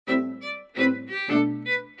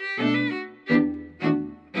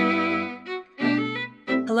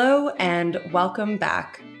welcome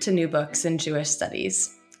back to New Books in Jewish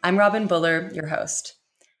Studies. I'm Robin Buller, your host.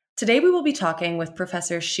 Today we will be talking with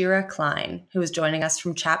Professor Shira Klein, who is joining us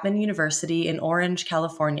from Chapman University in Orange,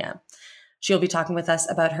 California. She'll be talking with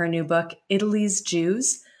us about her new book, Italy's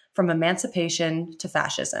Jews, From Emancipation to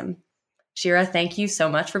Fascism. Shira, thank you so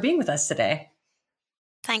much for being with us today.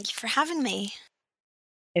 Thank you for having me.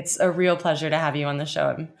 It's a real pleasure to have you on the show.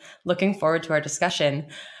 I'm looking forward to our discussion.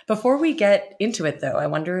 Before we get into it, though, I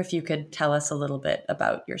wonder if you could tell us a little bit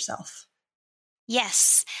about yourself.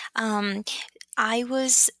 Yes. I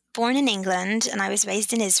was born in England and I was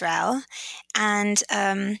raised in Israel. And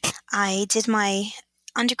I did my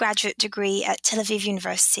undergraduate degree at Tel Aviv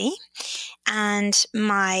University and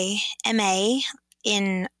my MA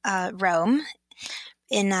in Rome,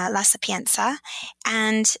 in La Sapienza.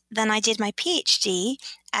 And then I did my PhD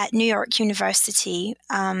at New York University,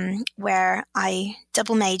 where I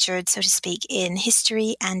double majored, so to speak, in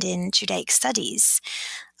history and in Judaic studies.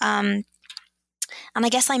 And I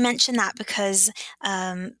guess I mention that because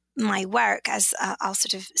my work, as I'll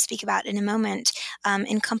sort of speak about in a moment,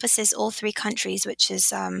 encompasses all three countries, which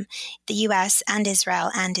is the US and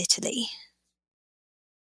Israel and Italy.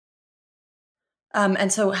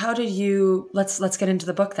 And so how did you, let's get into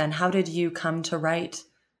the book then. How did you come to write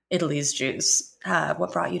Italy's Jews?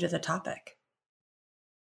 What brought you to the topic?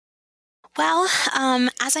 Well,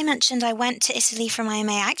 as I mentioned, I went to Italy for my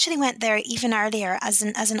MA. I actually went there even earlier as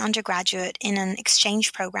an undergraduate in an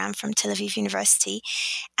exchange program from Tel Aviv University.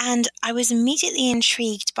 And I was immediately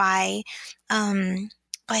intrigued by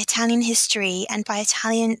Italian history and by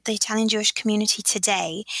the Italian Jewish community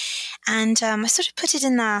today. And I sort of put it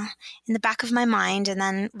in the back of my mind, and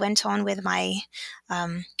then went on with my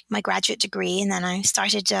graduate degree, and then I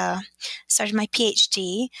started my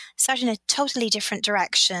PhD. Started in a totally different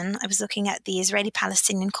direction. I was looking at the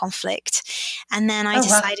Israeli-Palestinian conflict, and then I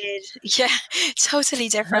decided, totally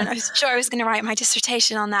different. I was sure I was going to write my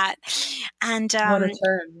dissertation on that, and what a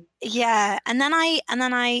turn. Yeah, and then I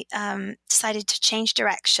decided to change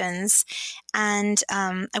directions, and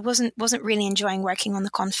I wasn't really enjoying working on the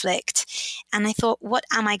conflict, and I thought, what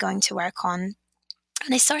am I going to work on?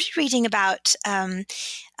 And I started reading about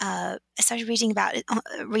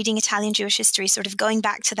reading Italian Jewish history, sort of going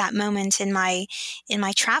back to that moment in my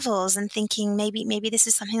travels, and thinking maybe this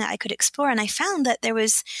is something that I could explore. And I found that there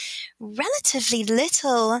was relatively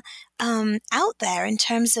little out there in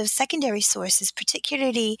terms of secondary sources,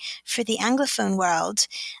 particularly for the Anglophone world.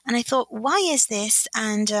 And I thought, why is this?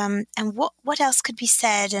 And what else could be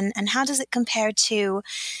said? And how does it compare to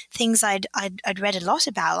things I'd read a lot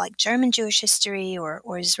about, like German Jewish history or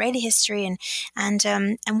Israeli history, and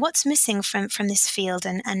what's missing from this field,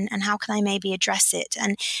 and how can I maybe address it?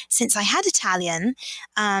 And since I had Italian,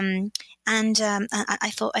 I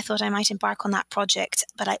thought I might embark on that project,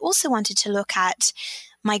 but I also wanted to look at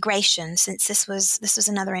migration, since this was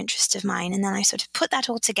another interest of mine. And then I sort of put that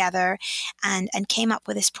all together and came up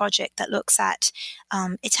with this project that looks at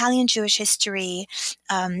Italian Jewish history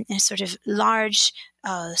in a sort of large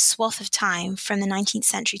swath of time from the 19th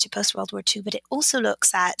century to post-World War II, but it also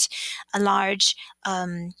looks at a large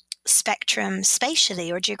spectrum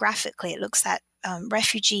spatially or geographically. It looks at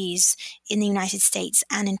refugees in the United States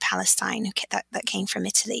and in Palestine that came from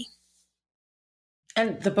Italy.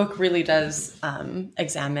 And the book really does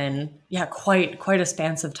examine, quite a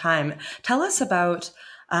span of time. Tell us about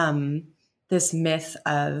this myth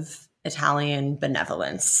of Italian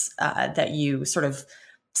benevolence that you sort of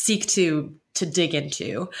seek to dig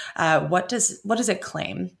into. What does it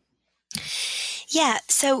claim? Yeah,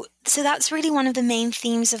 so that's really one of the main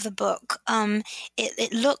themes of the book.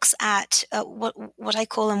 It looks at what I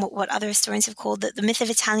call, and what other historians have called, the myth of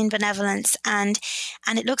Italian benevolence, and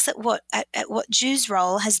it looks at what Jews'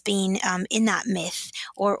 role has been in that myth,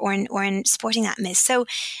 or in supporting that myth. So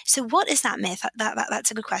what is that myth?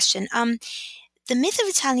 That's a good question. The myth of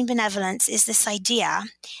Italian benevolence is this idea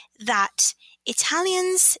that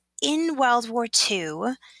Italians in World War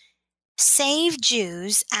II saved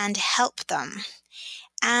Jews and helped them.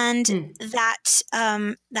 And that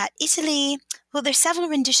Italy, well, there's several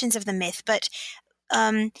renditions of the myth, but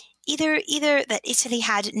either that Italy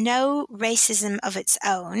had no racism of its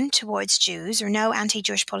own towards Jews, or no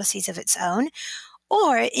anti-Jewish policies of its own,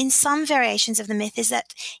 Or in some variations of the myth is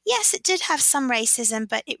that, yes, it did have some racism,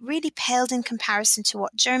 but it really paled in comparison to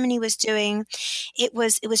what Germany was doing. It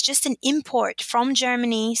was just an import from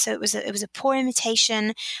Germany, so it was a poor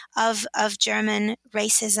imitation of German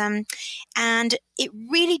racism, and it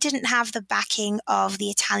really didn't have the backing of the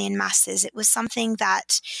Italian masses. It was something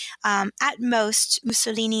that, at most,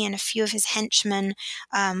 Mussolini and a few of his henchmen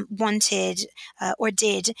wanted or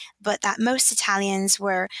did, but that most Italians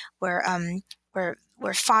were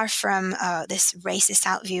far from this racist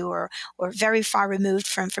outview, or very far removed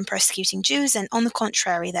from persecuting Jews, and on the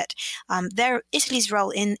contrary, that Italy's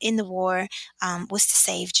role in the war was to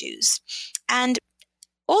save Jews. And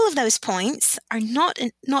all of those points are not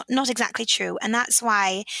exactly true, and that's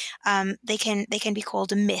why they can be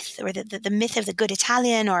called a myth, or the myth of the good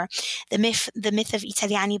Italian, or the myth of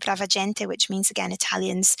Italiani brava gente, which means, again,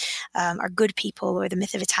 Italians are good people, or the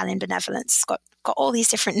myth of Italian benevolence. It's got all these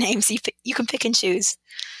different names. You can pick and choose.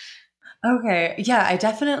 Okay, yeah,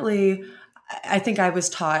 I think I was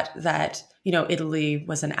taught that Italy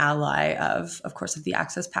was an ally of course, of the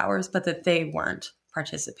Axis powers, but that they weren't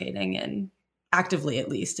participating in, actively at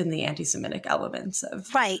least, in the anti-Semitic elements of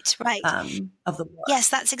right of the war. Yes,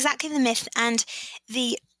 that's exactly the myth and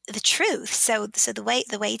the truth. So the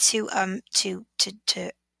way to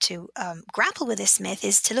grapple with this myth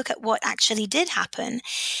is to look at what actually did happen.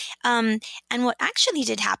 And what actually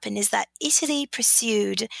did happen is that Italy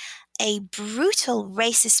pursued a brutal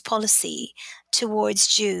racist policy towards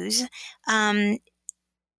Jews,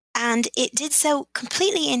 and it did so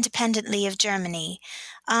completely independently of Germany.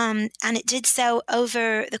 And it did so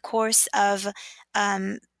over the course of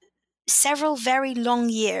several very long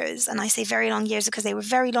years. And I say very long years because they were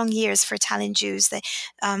very long years for Italian Jews. They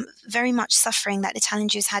very much suffering that Italian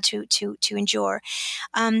Jews had to endure.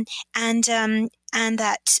 And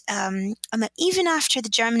that even after the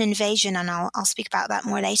German invasion, and I'll speak about that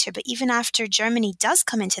more later, but even after Germany does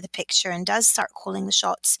come into the picture and does start calling the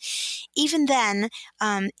shots, even then,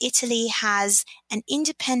 Italy has an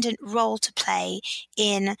independent role to play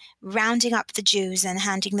in rounding up the Jews and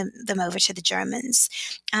handing them over to the Germans.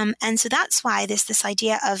 And so that's why this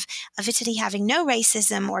idea of Italy having no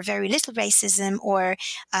racism, or very little racism, or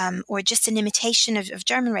just an imitation of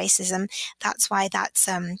German racism, that's why that's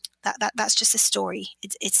just a story.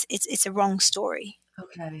 It's a wrong story.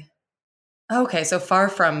 Okay. So far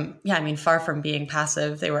from being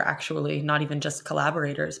passive, they were actually not even just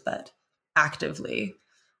collaborators, but actively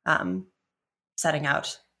setting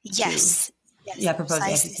out to propose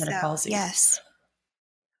anti-Semitic policies. Yes.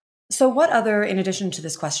 So what other, in addition to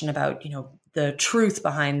this question about, the truth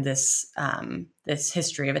behind this this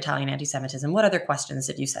history of Italian anti-Semitism, what other questions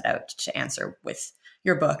did you set out to answer with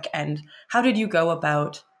your book, and how did you go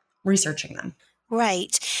about researching them?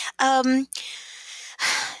 Right.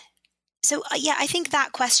 So I think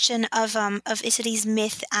that question of Italy's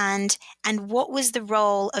myth and what was the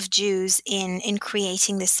role of Jews in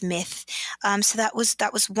creating this myth. So that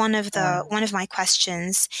was one of my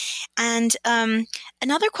questions, and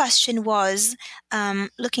another question was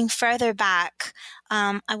looking further back.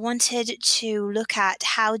 I wanted to look at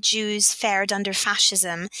how Jews fared under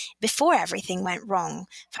fascism before everything went wrong.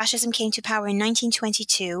 Fascism came to power in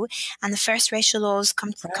 1922, and the first racial laws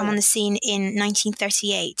come on the scene in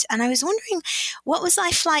 1938. And I was wondering, what was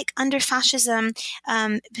life like under fascism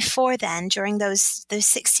before then, during those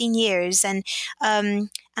 16 years? And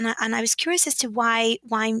I was curious as to why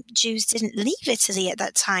Jews didn't leave Italy at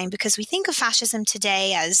that time, because we think of fascism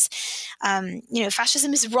today as,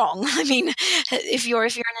 fascism is wrong. I mean, if you're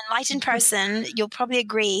an enlightened person, you'll probably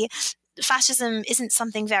agree fascism isn't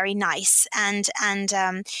something very nice. And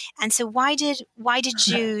so why did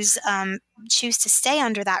Jews choose to stay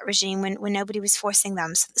under that regime when nobody was forcing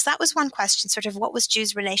them? So that was one question, sort of what was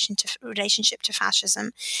Jews' relationship to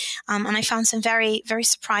fascism? And I found some very, very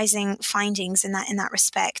surprising findings in that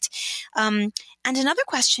respect. And another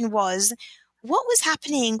question was, what was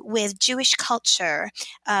happening with Jewish culture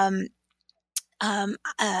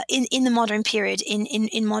in the modern period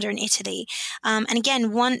in modern Italy, and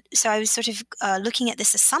again, so I was sort of looking at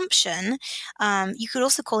this assumption. You could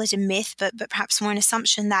also call it a myth, but perhaps more an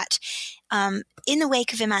assumption that in the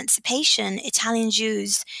wake of emancipation, Italian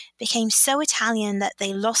Jews became so Italian that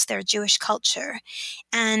they lost their Jewish culture.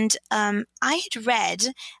 And I had read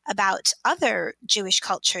about other Jewish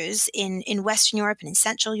cultures in Western Europe and in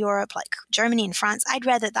Central Europe, like Germany and France. I'd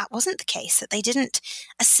read that wasn't the case, that they didn't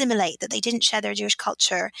assimilate, that they didn't share their Jewish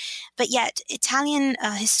culture. But yet Italian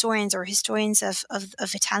historians or historians of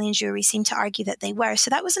Italian Jewry seem to argue that they were. So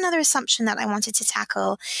that was another assumption that I wanted to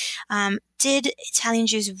tackle. did Italian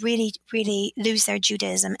Jews really, really lose their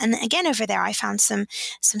Judaism? And again, over there, I found some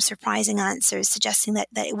surprising answers suggesting that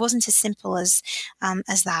it wasn't as simple as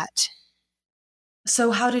that.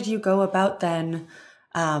 So how did you go about then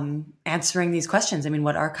answering these questions? I mean,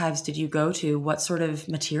 what archives did you go to? What sort of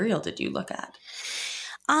material did you look at?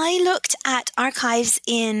 I looked at archives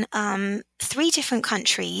in 3 different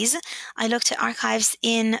countries. I looked at archives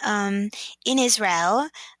in Israel,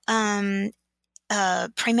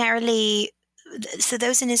 primarily. So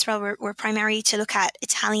those in Israel were primarily to look at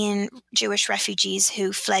Italian Jewish refugees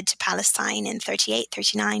who fled to Palestine in 38,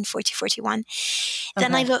 39, 40, 41.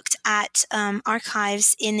 Then I looked at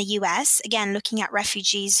archives in the US, again, looking at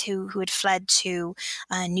refugees who had fled to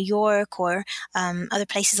New York or other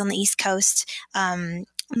places on the East Coast,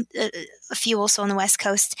 a few also on the West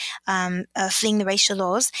Coast, fleeing the racial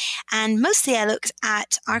laws. And mostly I looked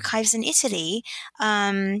at archives in Italy,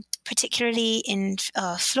 particularly in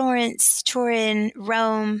Florence, Turin,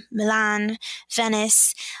 Rome, Milan,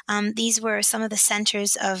 Venice. These were some of the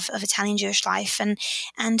centers of Italian Jewish life. And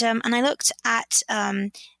I looked at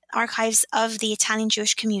archives of the Italian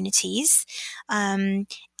Jewish communities. And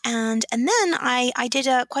then I did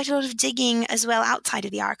quite a lot of digging as well outside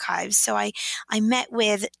of the archives. So I met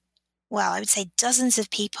with, well, I would say dozens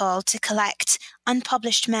of people to collect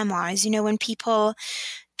unpublished memoirs. You know, when people,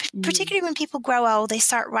 particularly when people grow old, they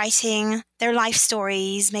start writing their life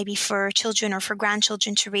stories, maybe for children or for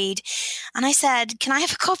grandchildren to read. And I said, can I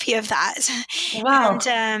have a copy of that? Wow.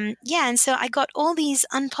 And so I got all these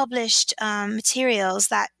unpublished materials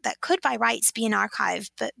that could by rights be in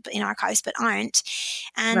archives, but aren't.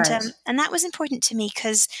 And and that was important to me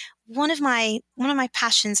because one of my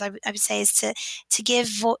passions, I would say, is to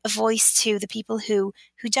give a voice to the people who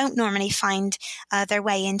don't normally find their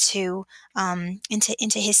way into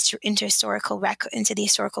historical record, into the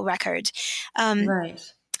historical record.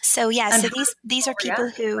 So yeah, so these are people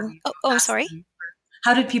who. Oh, sorry.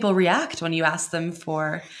 How did people react when you asked them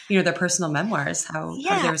for, their personal memoirs? How did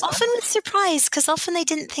they respond? Often with surprise, because often they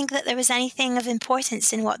didn't think that there was anything of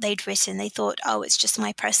importance in what they'd written. They thought, oh, it's just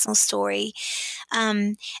my personal story.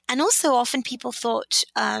 And also often people thought,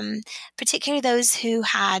 particularly those who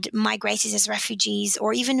had migrated as refugees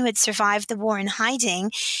or even who had survived the war in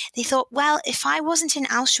hiding, they thought, well, if I wasn't in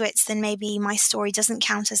Auschwitz, then maybe my story doesn't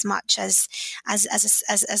count as much as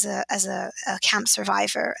a camp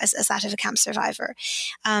survivor, as that of a camp survivor.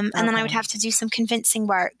 And then I would have to do some convincing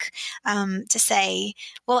work to say,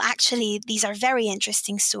 well, actually, these are very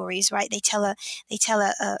interesting stories, right? They tell a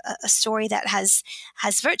story that has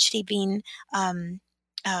virtually been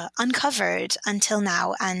uncovered until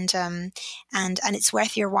now, and it's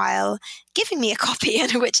worth your while giving me a copy.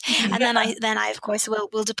 And then I of course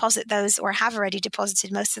will deposit those, or have already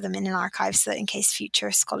deposited most of them in an archive, so that in case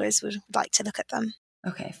future scholars would like to look at them.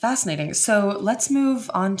 Okay, fascinating. So let's move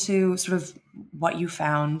on to sort of what you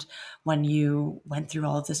found when you went through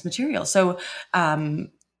all of this material. So the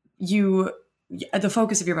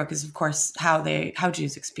focus of your book is, of course, how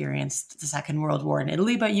Jews experienced the Second World War in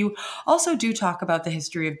Italy, but you also do talk about the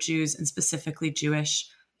history of Jews, and specifically Jewish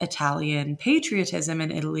Italian patriotism in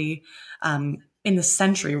Italy in the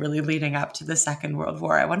century really leading up to the Second World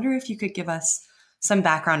War. I wonder if you could give us some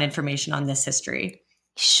background information on this history.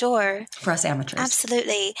 Sure. For us amateurs.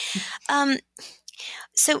 Absolutely.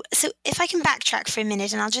 So if I can backtrack for a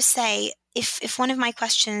minute, and I'll just say, if one of my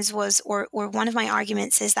questions was, or one of my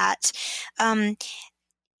arguments is that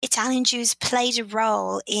Italian Jews played a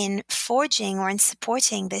role in forging or in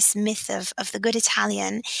supporting this myth of the good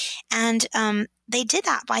Italian, and they did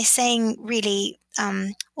that by saying really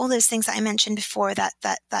all those things that I mentioned before that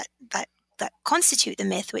constitute the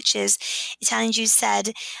myth, which is Italian Jews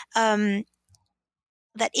said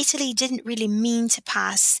that Italy didn't really mean to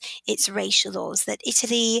pass its racial laws, that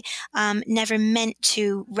Italy never meant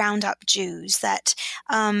to round up Jews, that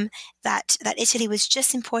Italy was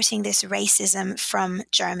just importing this racism from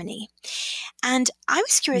Germany. And I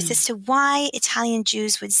was curious as to why Italian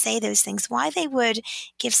Jews would say those things, why they would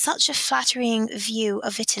give such a flattering view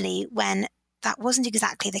of Italy when that wasn't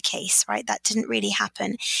exactly the case, right? That didn't really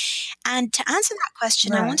happen. And to answer that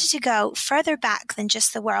question, I wanted to go further back than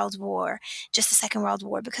just the World War, just the Second World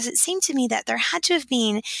War, because it seemed to me that there had to have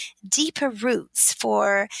been deeper roots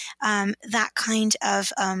for that kind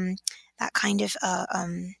of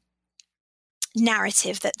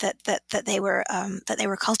narrative that they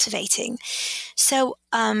were cultivating. So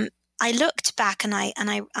I looked back and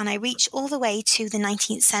I reached all the way to the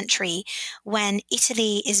 19th century when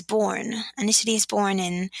Italy is born. And Italy is born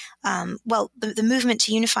in, the movement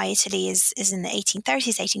to unify Italy is in the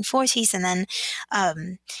 1830s, 1840s, and then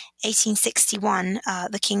 1861,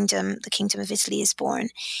 the Kingdom of Italy is born.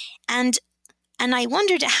 And And I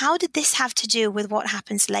wondered, how did this have to do with what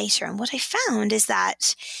happens later? And what I found is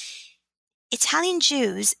that Italian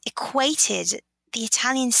Jews equated the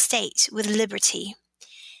Italian state with liberty.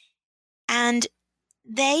 And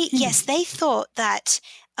they thought that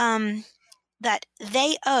that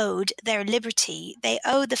they owed their liberty, they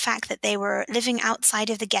owed the fact that they were living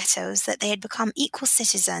outside of the ghettos, that they had become equal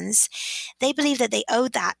citizens. They believed that they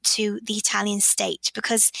owed that to the Italian state,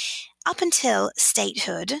 because up until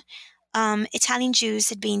statehood, Italian Jews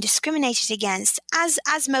had been discriminated against,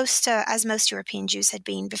 as most European Jews had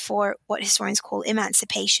been before what historians call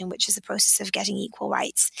emancipation, which is the process of getting equal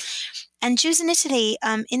rights. And Jews in Italy,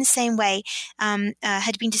 in the same way,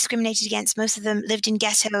 had been discriminated against. Most of them lived in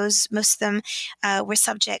ghettos. Most of them were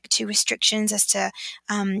subject to restrictions as to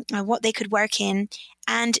what they could work in.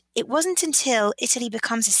 And it wasn't until Italy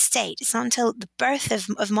becomes a state, it's not until the birth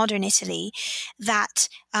of modern Italy, that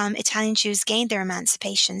Italian Jews gained their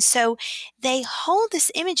emancipation. So they hold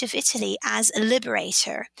this image of Italy as a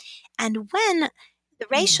liberator. And when the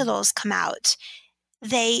racial laws come out,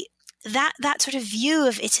 that sort of view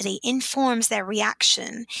of Italy informs their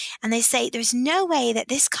reaction. And they say, there's no way that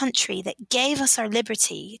this country that gave us our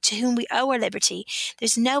liberty, to whom we owe our liberty,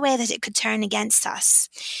 there's no way that it could turn against us.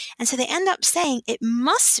 And so they end up saying it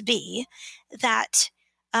must be that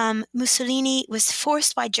Mussolini was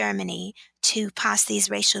forced by Germany to pass these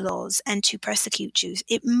racial laws and to persecute Jews.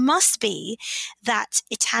 It must be that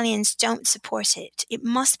Italians don't support it. It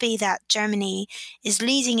must be that Germany is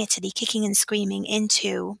leading Italy, kicking and screaming,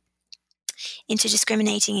 into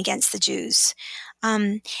discriminating against the Jews.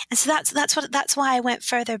 And so that's why I went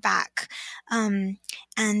further back. And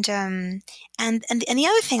the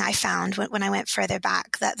other thing I found when I went further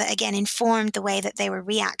back that again informed the way that they were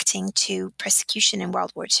reacting to persecution in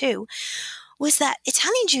World War II was that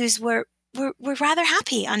Italian Jews were rather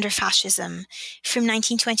happy under fascism from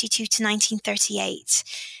 1922 to 1938.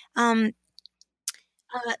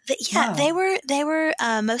 Wow. They were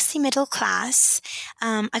mostly middle class.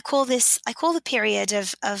 I call the period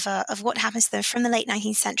of what happens to them from the late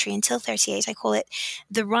 19th century until 38. I call it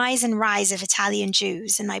the rise and rise of Italian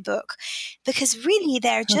Jews in my book, because really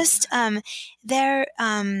they're just they're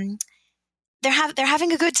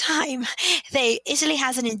having a good time. Italy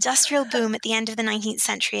has an industrial boom at the end of the 19th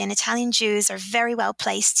century, and Italian Jews are very well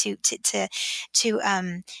placed to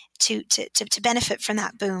benefit from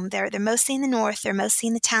that boom. They're mostly in the north, they're mostly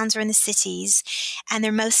in the towns or in the cities, and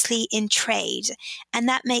they're mostly in trade, and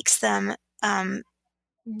that makes them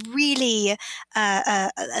really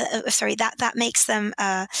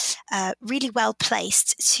really well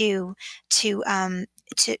placed to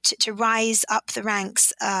rise up the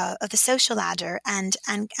ranks of the social ladder and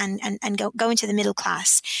go into the middle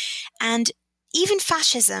class. And even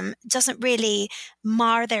fascism doesn't really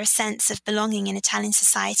mar their sense of belonging in Italian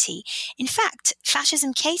society. In fact,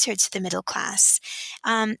 fascism catered to the middle class.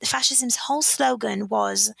 Fascism's whole slogan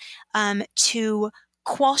was to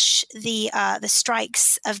quash the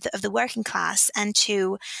strikes of the working class, and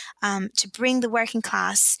to bring the working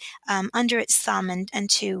class under its thumb, and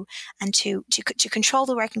to control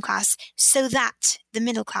the working class, so that the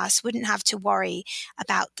middle class wouldn't have to worry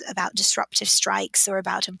about disruptive strikes, or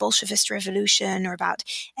about a Bolshevist revolution, or about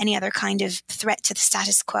any other kind of threat to the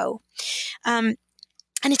status quo.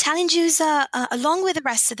 And Italian Jews, along with the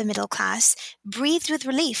rest of the middle class, breathed with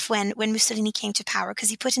relief when Mussolini came to power,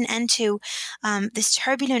 because he put an end to this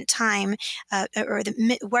turbulent time, or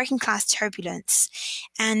the working class turbulence.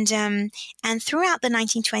 And throughout the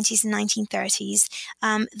 1920s and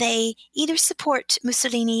 1930s, they either support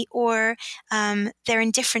Mussolini, or they're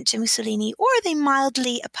indifferent to Mussolini, or they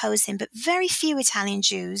mildly oppose him. But very few Italian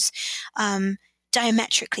Jews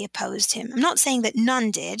diametrically opposed him. I'm not saying that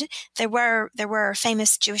none did. There were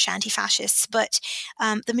famous Jewish anti-fascists, but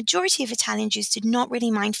the majority of Italian Jews did not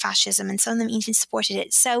really mind fascism, and some of them even supported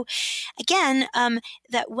it. So, again,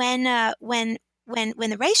 that when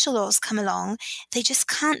the racial laws come along, they just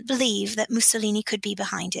can't believe that Mussolini could be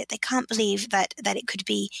behind it. They can't believe that it could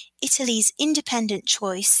be Italy's independent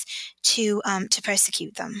choice to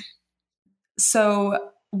persecute them. So,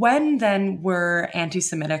 when then were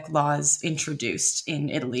anti-Semitic laws introduced in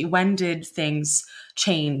Italy? When did things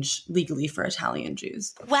change legally for Italian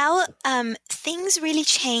Jews? Well, things really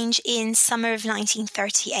change in summer of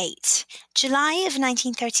 1938. July of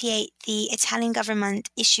 1938, the Italian government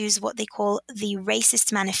issues what they call the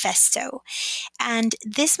Racist Manifesto. And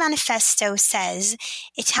this manifesto says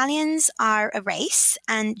Italians are a race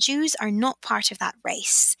and Jews are not part of that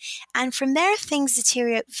race. And from there, things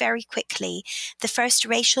deteriorate very quickly. The first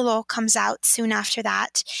racial law comes out soon after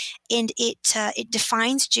that, and it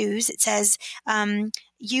defines Jews. It says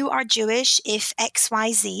you are Jewish if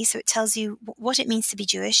XYZ, so it tells you what it means to be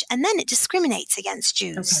Jewish, and then it discriminates against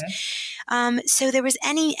Jews. Okay. So there was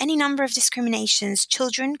any number of discriminations.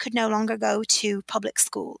 Children could no longer go to public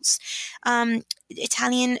schools.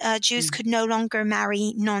 Italian Jews could no longer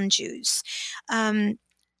marry non-Jews.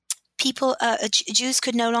 Jews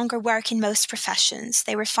could no longer work in most professions.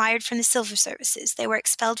 They were fired from the civil services. They were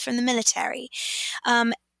expelled from the military.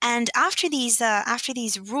 And after these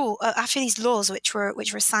laws, which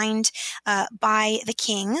were signed by the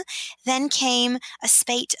king, then came a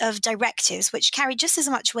spate of directives which carried just as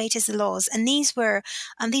much weight as the laws. And these were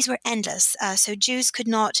endless. So Jews could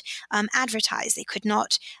not advertise. They could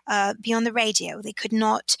not be on the radio. They could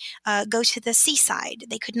not go to the seaside.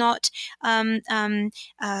 They could not.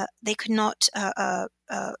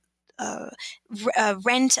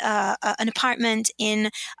 Rent an apartment in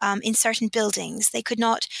certain buildings. They could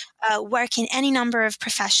not work in any number of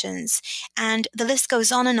professions, and the list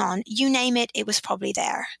goes on and on. You name it, it was probably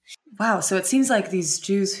there. Wow. So it seems like these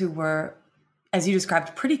Jews who were, as you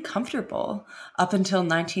described, pretty comfortable up until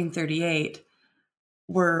 1938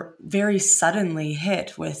 were very suddenly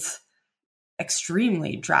hit with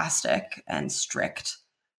extremely drastic and strict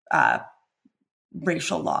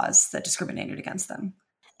racial laws that discriminated against them.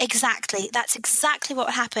 Exactly. That's exactly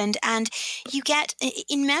what happened. And you get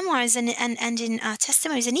in memoirs and in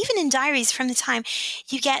testimonies and even in diaries from the time,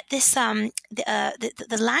 you get this,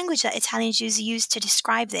 the language that Italian Jews use to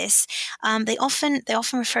describe this. They often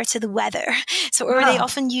refer to the weather. Or they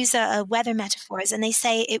often use weather metaphors, and they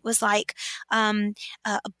say it was like a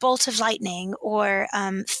bolt of lightning, or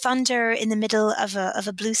thunder in the middle of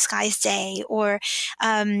a blue skies day, or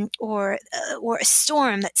a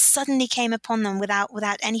storm that suddenly came upon them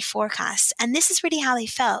without any forecast. And this is really how they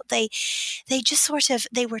felt. They just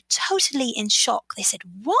they were totally in shock. They said,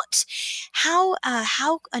 "What? How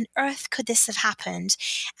on earth could this have happened?"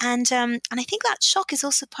 And I think that shock is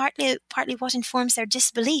also partly what informs their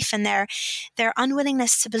disbelief and their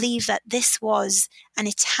unwillingness to believe that this was an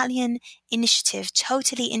Italian initiative,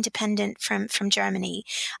 totally independent from Germany,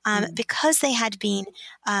 because they had been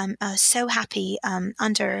so happy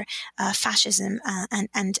under fascism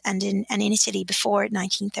and in Italy before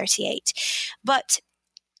 1938. But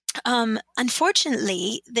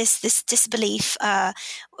unfortunately, this disbelief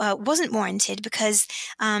wasn't warranted, because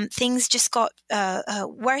things just got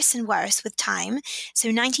worse and worse with time. So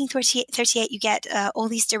 1938, you get all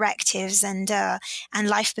these directives, and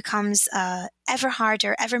life becomes ever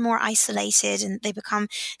harder, ever more isolated, and they become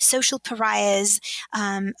social pariahs,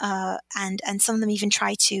 and some of them even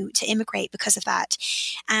try to immigrate because of that.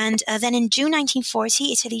 And then in June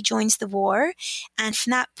 1940, Italy joins the war, and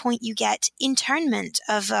from that point you get internment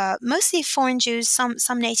of mostly foreign Jews,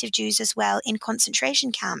 some native Jews as well, in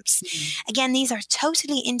concentration camps. Again, these are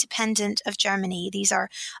totally independent of Germany. These are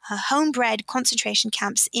homebred concentration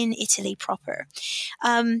camps in Italy proper.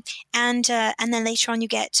 And then later on you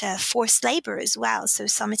get forced labor as well. So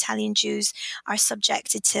some Italian Jews are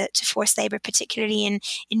subjected to forced labor, particularly in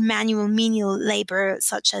manual menial labor,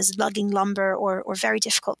 such as lugging lumber or very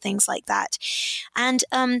difficult things like that. And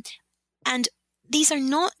these are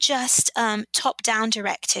not just top-down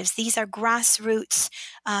directives. These are grassroots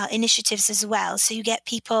initiatives as well. So you get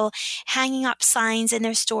people hanging up signs in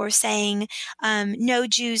their stores saying, "No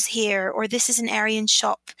Jews here," or "This is an Aryan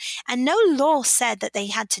shop." And no law said that they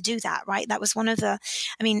had to do that, right? That was one of the,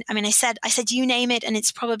 I said you name it and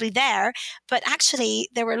it's probably there. But actually,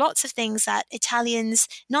 there were lots of things that Italians,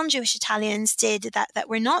 non-Jewish Italians, did that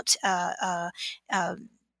were not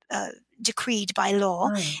decreed by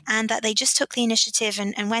law, and that they just took the initiative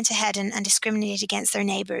and went ahead and discriminated against their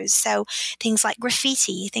neighbors. So things like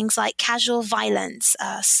graffiti, things like casual violence,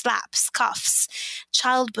 slaps, cuffs,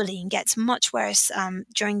 child bullying gets much worse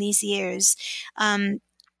during these years. And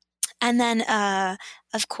then,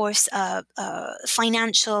 of course,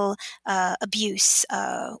 financial abuse,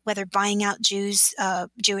 whether buying out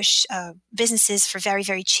Jewish businesses for very,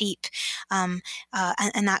 very cheap, and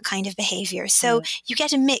that kind of behavior. So you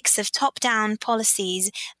get a mix of top-down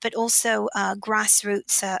policies, but also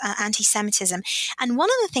grassroots anti-Semitism. And one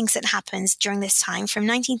of the things that happens during this time, from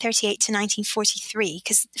 1938 to 1943,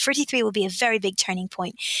 because 43 will be a very big turning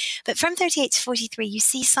point, but from 38 to 43, you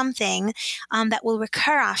see something that will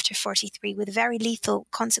recur after 43 with very lethal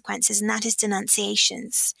consequences, and that is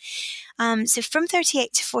denunciations. So from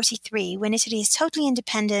 38 to 43, when Italy is totally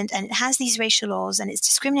independent and it has these racial laws and it's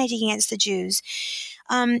discriminating against the Jews,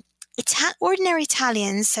 ordinary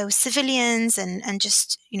Italians, so civilians and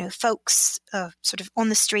just, folks sort of on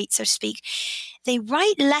the street, so to speak, they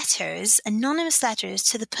write letters, anonymous letters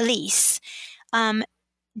to the police,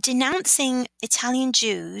 denouncing Italian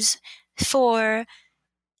Jews for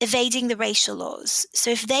evading the racial laws. So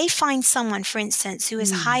if they find someone, for instance, who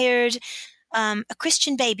has hired a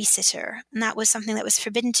Christian babysitter, and that was something that was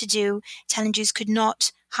forbidden to do, Italian Jews could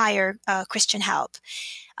not hire Christian help,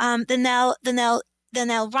 then they'll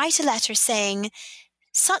write a letter saying,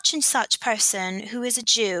 such and such person who is a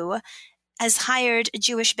Jew has hired a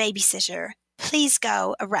Jewish babysitter. Please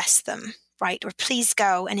go arrest them, right? Or please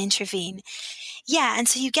go and intervene. Yeah, and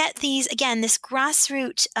so you get these, again, these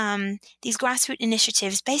grassroots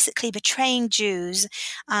initiatives basically betraying Jews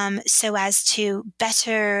so as to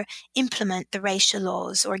better implement the racial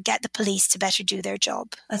laws or get the police to better do their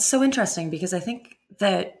job. That's so interesting, because I think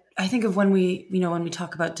of when we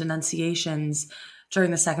talk about denunciations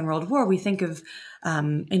during the Second World War, we think of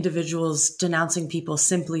individuals denouncing people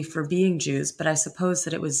simply for being Jews. But I suppose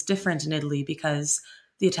that it was different in Italy because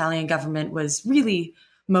the Italian government was really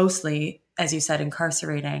mostly, as you said,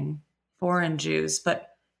 incarcerating foreign Jews.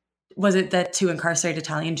 But was it that to incarcerate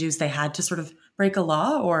Italian Jews, they had to sort of break a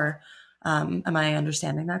law, or am I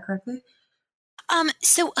understanding that correctly?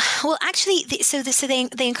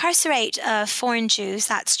 They incarcerate foreign Jews.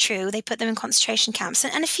 That's true. They put them in concentration camps,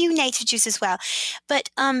 and a few native Jews as well. But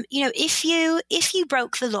if you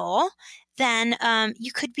broke the law, then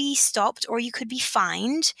you could be stopped, or you could be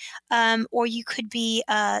fined, or you could be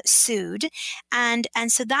sued, and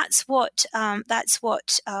so that's what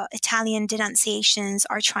Italian denunciations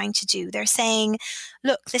are trying to do. They're saying,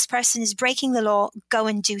 look, this person is breaking the law. Go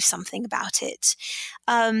and do something about it,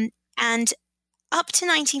 and up to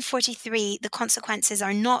 1943, the consequences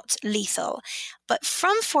are not lethal. But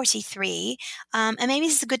from 43, and maybe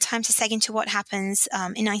this is a good time to seg into what happens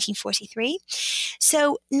in 1943.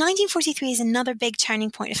 So 1943 is another big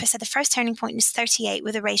turning point. If I said the first turning point is 38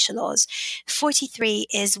 with the racial laws, 43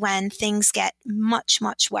 is when things get much,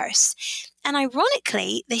 much worse. And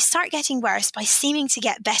ironically, they start getting worse by seeming to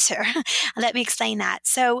get better. Let me explain that.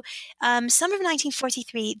 So summer of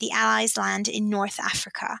 1943, the Allies land in North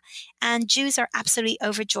Africa. And Jews are absolutely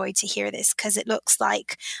overjoyed to hear this, because it looks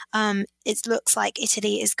like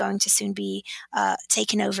Italy is going to soon be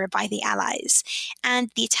taken over by the Allies. And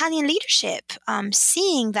the Italian leadership,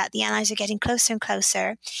 seeing that the Allies are getting closer and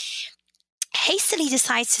closer, hastily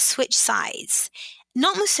decides to switch sides.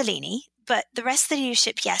 Not Mussolini, but the rest of the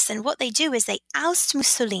leadership, yes. And what they do is they oust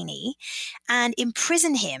Mussolini and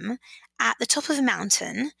imprison him at the top of a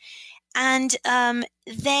mountain. And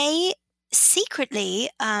they secretly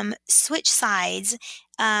switch sides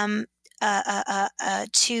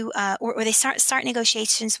or they start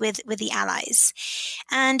negotiations with the Allies.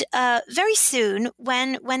 And very soon,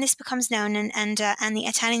 when this becomes known and the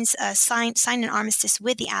Italians sign an armistice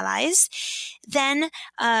with the Allies, then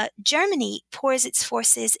Germany pours its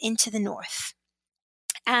forces into the north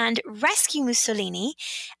and rescue Mussolini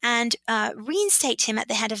and reinstate him at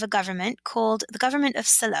the head of a government called the Government of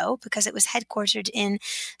Salo, because it was headquartered in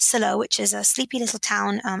Salo, which is a sleepy little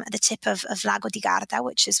town at the tip of Lago di Garda,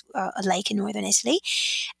 which is a lake in northern Italy.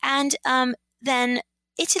 And then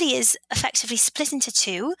Italy is effectively split into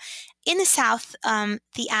two. In the south,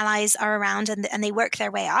 the Allies are around and they work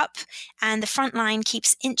their way up, and the front line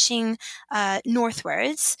keeps inching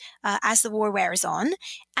northwards as the war wears on.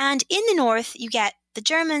 And in the north, you get the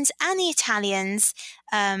Germans and the Italians,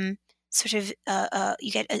 you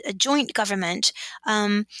get a joint government,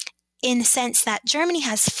 in the sense that Germany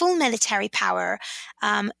has full military power,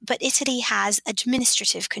 but Italy has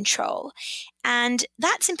administrative control. And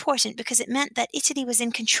that's important because it meant that Italy was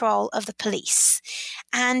in control of the police.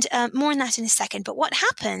 And more on that in a second. But what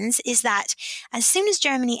happens is that as soon as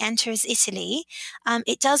Germany enters Italy,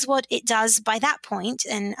 it does what it does by that point,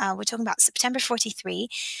 and we're talking about September 43.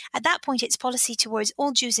 At that point, its policy towards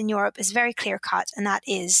all Jews in Europe is very clear-cut, and that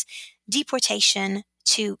is deportation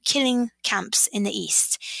to killing camps in the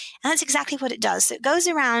east. And that's exactly what it does. So it goes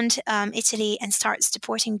around Italy and starts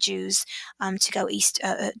deporting Jews to go east,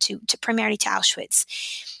 to primarily to Auschwitz.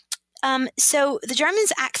 So the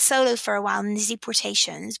Germans act solo for a while in these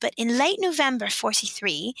deportations, but in late November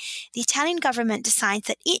 43, the Italian government decides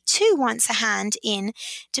that it too wants a hand in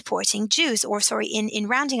deporting Jews, in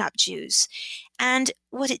rounding up Jews. And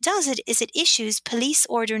what it does is it issues Police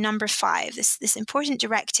Order Number 5, this important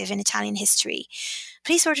directive in Italian history.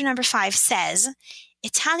 Police Order Number 5 says,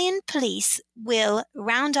 Italian police will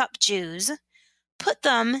round up Jews, put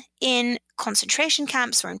them in concentration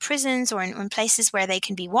camps or in prisons or in places where they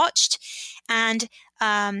can be watched, and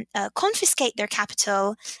confiscate their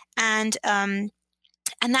capital and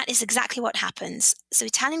And that is exactly what happens. So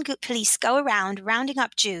Italian police go around rounding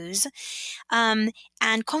up Jews and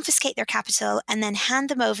confiscate their capital and then hand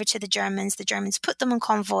them over to the Germans. The Germans put them on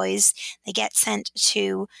convoys. They get sent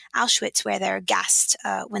to Auschwitz, where they're gassed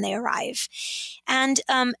when they arrive. And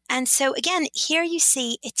so again, here you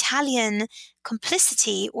see Italian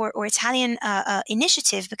complicity or Italian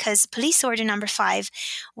initiative, because Police Order Number 5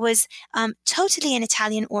 was totally an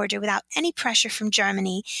Italian order without any pressure from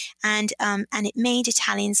Germany, and it made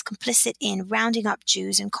Italians complicit in rounding up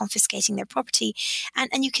Jews and confiscating their property,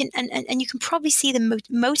 and you can probably see the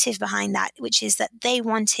motive behind that, which is that they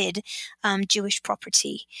wanted Jewish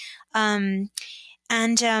property, and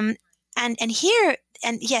here.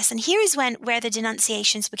 And yes, and here is where the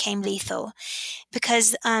denunciations became lethal,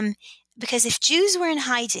 because if Jews were in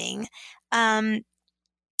hiding, and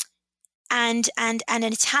an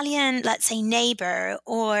Italian, let's say, neighbor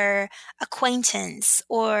or acquaintance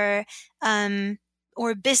or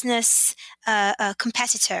business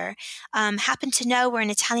competitor happened to know where an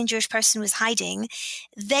Italian Jewish person was hiding,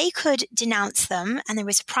 they could denounce them, and there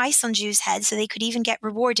was a price on Jews' heads, so they could even get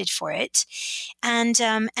rewarded for it. And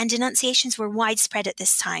denunciations were widespread at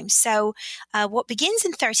this time. So what begins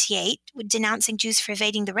in 1938 with denouncing Jews for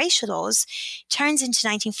evading the racial laws turns into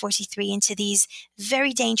 1943 into these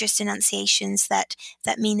very dangerous denunciations that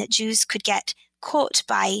mean that Jews could get caught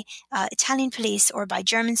by Italian police or by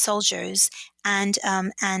German soldiers and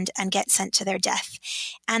get sent to their death.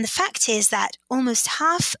 And the fact is that almost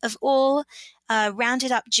half of all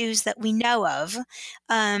rounded up Jews that we know of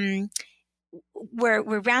were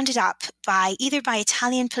rounded up either by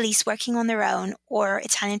Italian police working on their own or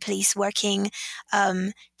Italian police working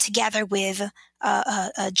together with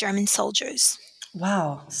German soldiers.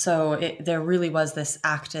 Wow. So there really was this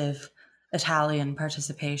active Italian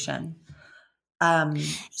participation.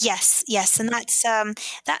 Yes, and that's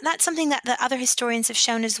that's something that other historians have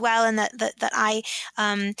shown as well, and that I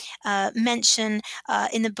mention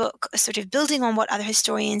in the book, sort of building on what other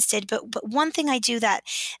historians did. But one thing I do that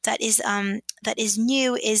is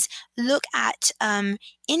new is look at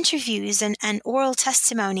interviews and oral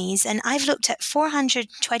testimonies, and I've looked at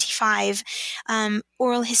 425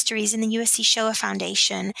 oral histories in the USC Shoah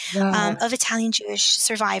Foundation. Wow. Of Italian Jewish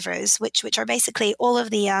survivors, which are basically all of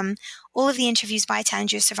the interviews by Italian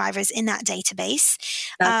Jewish survivors in that database.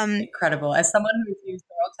 That's incredible. As someone who's used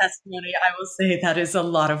oral testimony, I will say that is a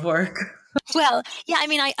lot of work. Well, yeah, I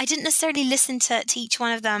mean, I didn't necessarily listen to each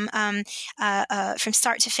one of them from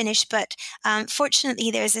start to finish, but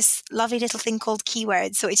fortunately there's this lovely little thing called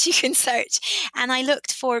keywords, which you can search. And I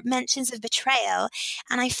looked for mentions of betrayal,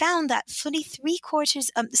 and I found that fully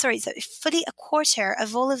a quarter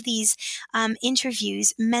of all of these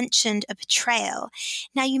interviews mentioned a betrayal.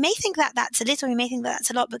 Now, you may think that that's a little, you may think that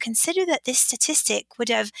that's a lot, but consider that this statistic would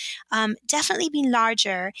have definitely been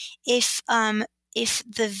larger if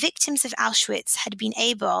the victims of Auschwitz had been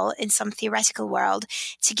able, in some theoretical world,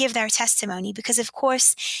 to give their testimony, because, of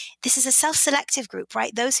course, this is a self-selective group,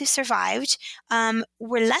 right? Those who survived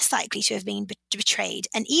were less likely to have been betrayed.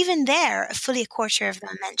 And even there, fully a quarter of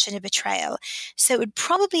them mentioned a betrayal. So it would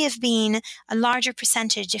probably have been a larger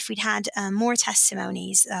percentage if we'd had more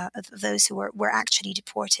testimonies of those who were actually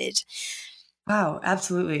deported. Wow,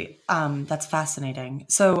 absolutely. That's fascinating.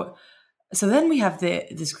 So then we have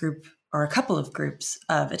this group, or a couple of groups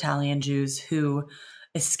of Italian Jews who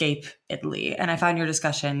escape Italy. And I found your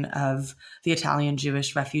discussion of the Italian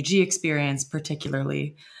Jewish refugee experience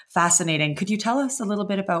particularly fascinating. Could you tell us a little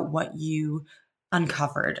bit about what you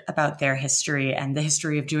uncovered about their history and the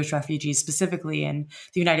history of Jewish refugees, specifically in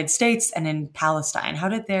the United States and in Palestine? How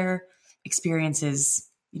did their experiences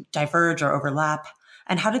diverge or overlap?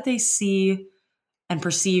 And how did they see and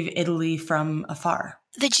perceive Italy from afar?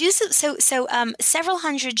 The Jews, so several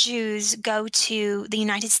hundred Jews go to the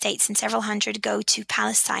United States and several hundred go to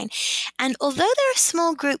Palestine. And although they're a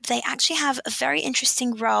small group, they actually have a very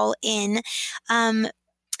interesting role in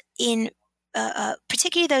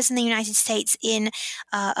particularly those in the United States, in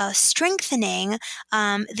strengthening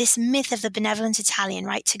this myth of the benevolent Italian,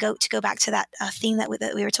 right? To go back to that theme that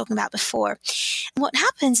we were talking about before. And what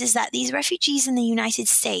happens is that these refugees in the United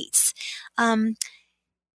States,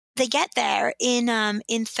 they get there in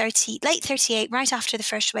late 38, right after the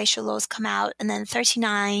first racial laws come out, and then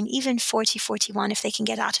 39, even 40, 41, if they can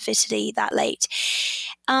get out of Italy that late.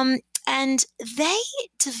 And they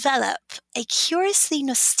develop a curiously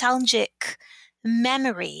nostalgic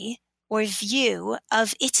memory or view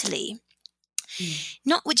of Italy.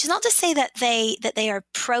 Which is not to say that they are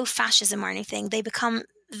pro-fascism or anything. They become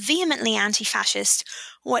vehemently anti-fascist,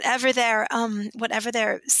 whatever their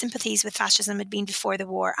sympathies with fascism had been before the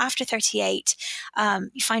war. After 38,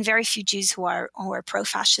 you find very few Jews who are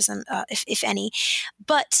pro-fascism, if any.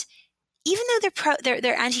 But even though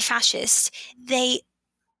they're anti-fascist, they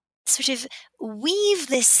sort of weave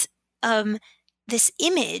this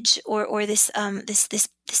image or this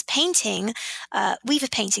painting, weave a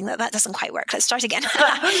painting. That doesn't quite work. Let's start again.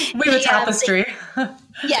 Weave a tapestry.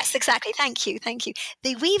 Yes, exactly. Thank you.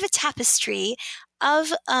 They weave a tapestry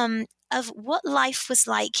of what life was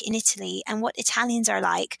like in Italy and what Italians are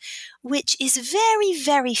like, which is very,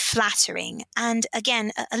 very flattering, and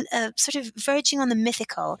again, a sort of verging on the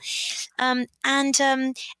mythical. And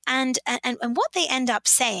what they end up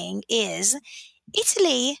saying is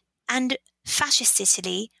Italy and fascist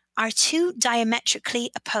Italy are two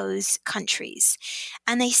diametrically opposed countries.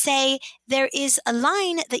 And they say there is a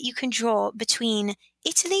line that you can draw between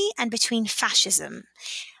Italy and between fascism.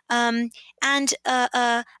 Of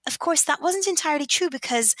course, that wasn't entirely true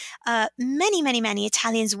because many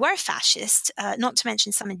Italians were fascist, not to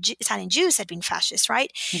mention some Italian Jews had been fascist,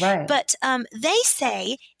 right? Right. But they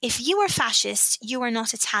say if you are fascist, you are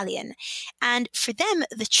not Italian. And for them,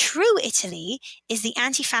 the true Italy is the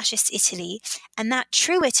anti-fascist Italy, and that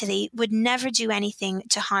true Italy would never do anything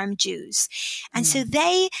to harm Jews. And so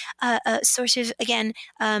they sort of, again,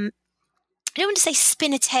 I don't want to say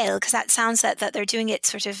spin a tale because that sounds that they're doing it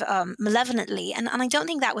sort of malevolently. And I don't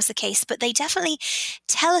think that was the case, but they definitely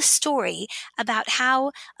tell a story about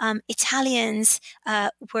how Italians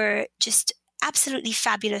were just absolutely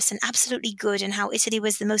fabulous and absolutely good, and how Italy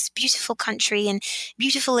was the most beautiful country and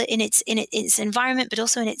beautiful in its environment, but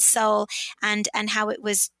also in its soul, and how it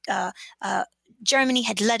was Germany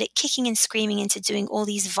had led it kicking and screaming into doing all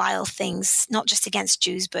these vile things, not just against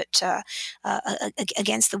Jews, but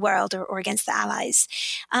against the world or against the Allies.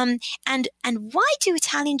 And why do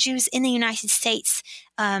Italian Jews in the United States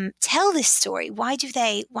tell this story? Why do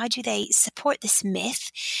they support this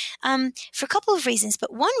myth? For a couple of reasons,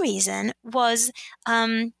 but one reason was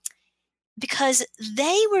because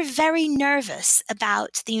they were very nervous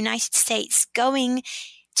about the United States going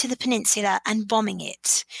to the peninsula and bombing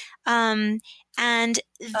it. And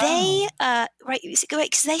they, right,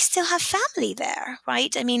 because they still have family there,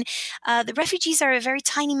 right? I mean, the refugees are a very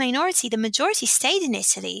tiny minority. The majority stayed in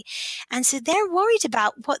Italy. And so they're worried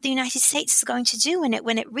about what the United States is going to do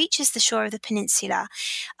when it reaches the shore of the peninsula.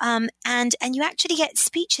 And you actually get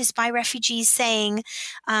speeches by refugees saying,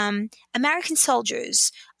 American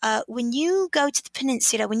soldiers, when you go to the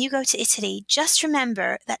peninsula, when you go to Italy, just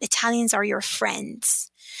remember that Italians are your friends.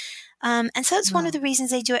 And so that's one of the reasons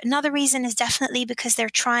they do it. Another reason is definitely because they're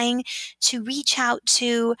trying to reach out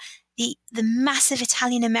to the massive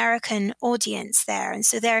Italian American audience there. And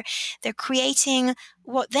so they're creating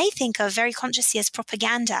what they think of very consciously as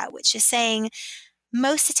propaganda, which is saying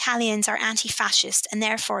most Italians are anti-fascist, and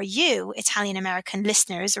therefore you, Italian American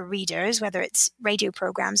listeners or readers, whether it's radio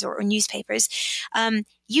programs or newspapers,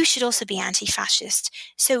 you should also be anti-fascist.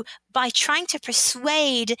 So by trying to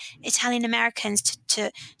persuade Italian Americans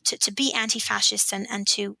to be anti-fascist and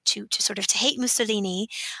to sort of to hate Mussolini,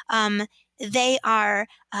 they are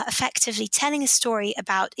effectively telling a story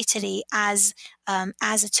about Italy as a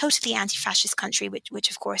totally anti-fascist country, which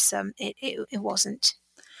of course it wasn't.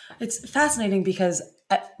 It's fascinating because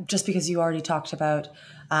just because you already talked about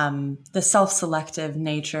the self-selective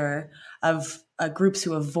nature of groups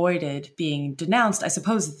who avoided being denounced, I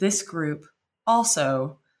suppose this group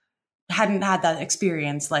also hadn't had that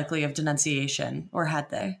experience likely of denunciation, or had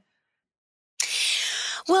they?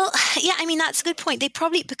 Well, yeah, I mean, that's a good point. They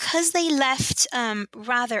probably, because they left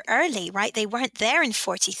rather early, right? They weren't there in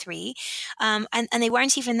 43, and they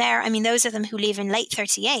weren't even there. I mean, those of them who leave in late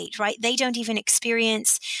 38, right? They don't even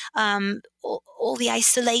experience all the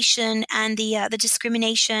isolation and the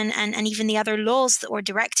discrimination and even the other laws or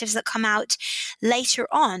directives that come out later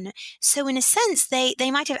on. So in a sense,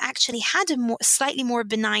 they might have actually had a slightly more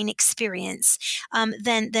benign experience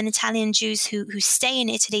than Italian Jews who stay in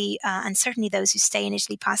Italy, and certainly those who stay in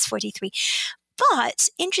Italy past 43. But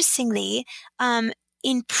interestingly,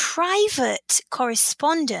 in private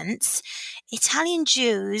correspondence, Italian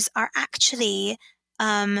Jews are actually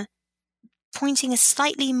pointing a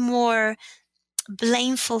slightly more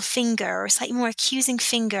blameful finger or slightly more accusing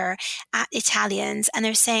finger at Italians. And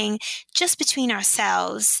they're saying, just between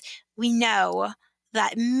ourselves, we know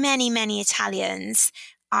that many Italians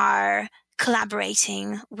are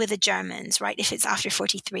collaborating with the Germans, right? If it's after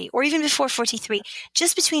 43 or even before 43,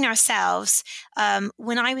 just between ourselves,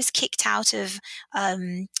 when I was kicked out of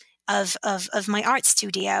my art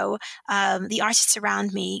studio, the artists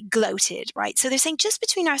around me gloated, right? So they're saying just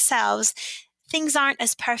between ourselves, things aren't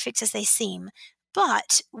as perfect as they seem.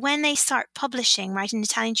 But when they start publishing, right, and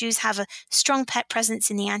Italian Jews have a strong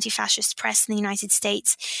presence in the anti-fascist press in the United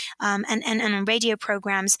States, and on radio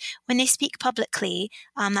programs, when they speak publicly,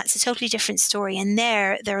 that's a totally different story. And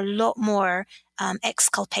they're a lot more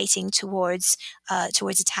exculpating towards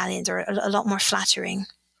Italians, or a lot more flattering.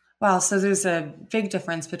 Wow, so there's a big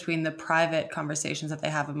difference between the private conversations that they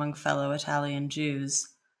have among fellow Italian Jews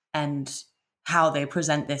and how they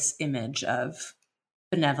present this image of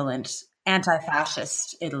benevolent,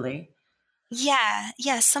 anti-fascist Italy. Yeah,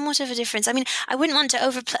 somewhat of a difference. I mean, I wouldn't want to to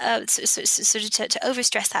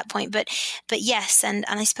overstress that point, but yes, and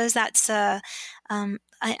I suppose that's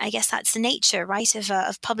I guess that's the nature, right,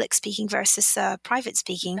 of public speaking versus private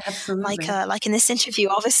speaking. Absolutely. Like in this interview,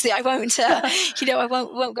 obviously, I won't I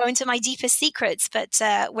won't go into my deepest secrets, but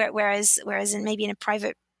whereas maybe in a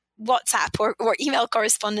private WhatsApp or email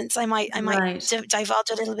correspondence, I might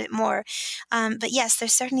divulge a little bit more. But yes,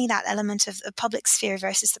 there's certainly that element of the public sphere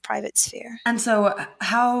versus the private sphere. And so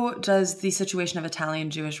how does the situation of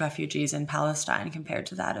Italian Jewish refugees in Palestine compare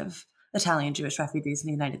to that of Italian Jewish refugees in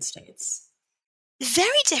the United States?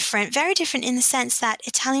 Very different in the sense that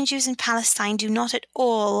Italian Jews in Palestine do not at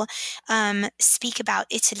all speak about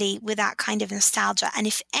Italy with that kind of nostalgia. And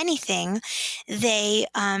if anything, they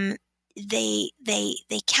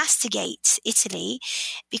castigate Italy,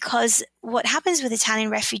 because what happens with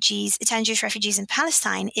Italian Jewish refugees in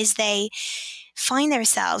Palestine is they find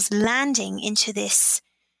themselves landing into this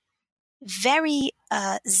very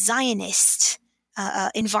Zionist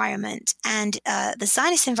environment. And the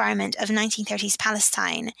Zionist environment of 1930s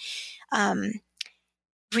Palestine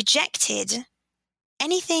rejected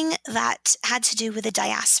anything that had to do with the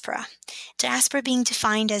diaspora. Diaspora being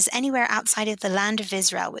defined as anywhere outside of the land of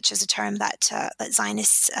Israel, which is a term that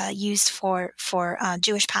Zionists used for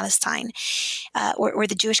Jewish Palestine, or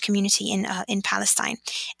the Jewish community in Palestine.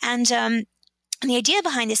 And the idea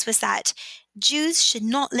behind this was that Jews should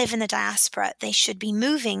not live in the diaspora. They should be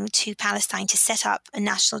moving to Palestine to set up a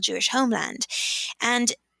national Jewish homeland.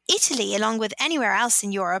 And Italy, along with anywhere else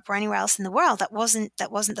in Europe or anywhere else in the world that wasn't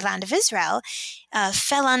the land of Israel,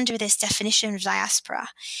 fell under this definition of diaspora.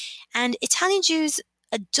 And Italian Jews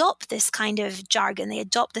adopt this kind of jargon. They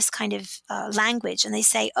adopt this kind of language, and they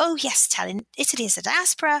say, "Oh yes, Italy is a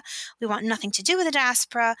diaspora. We want nothing to do with the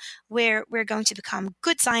diaspora. We're going to become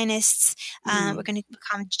good Zionists. We're going to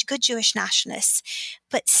become good Jewish nationalists."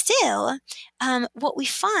 But still, what we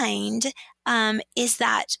find is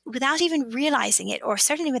that without even realizing it, or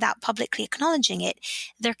certainly without publicly acknowledging it,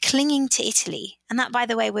 they're clinging to Italy. And that, by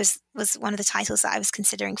the way, was one of the titles that I was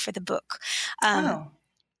considering for the book.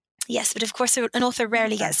 Yes, but of course, an author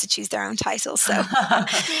rarely gets to choose their own title. So,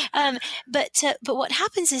 but what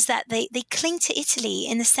happens is that they cling to Italy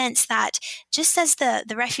in the sense that, just as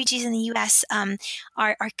the refugees in the U.S.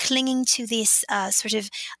 Are clinging to this sort of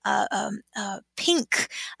pink,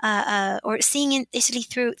 or seeing in Italy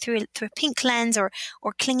through a pink lens, or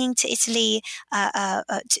clinging to Italy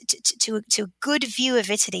to a good view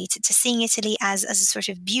of Italy, to seeing Italy as a sort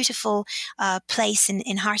of beautiful place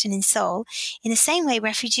in heart and in soul. In the same way,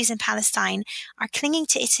 refugees in Palestine are clinging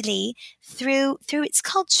to Italy through its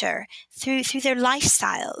culture, through their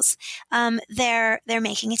lifestyles. They're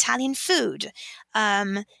making Italian food.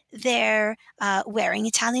 They're wearing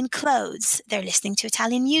Italian clothes. They're listening to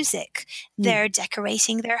Italian music. They're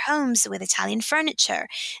decorating their homes with Italian furniture.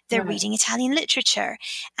 They're reading Italian literature.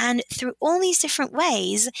 And through all these different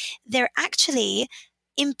ways, they're actually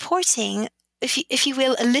importing, if you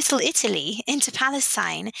will, a little Italy into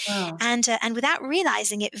Palestine, and without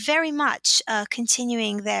realizing it, very much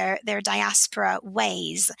continuing their diaspora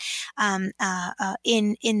ways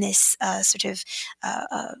in this sort of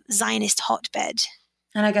Zionist hotbed.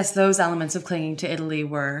 And I guess those elements of clinging to Italy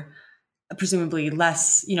were presumably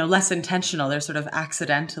less intentional. They're sort of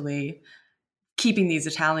accidentally keeping these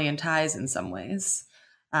Italian ties in some ways.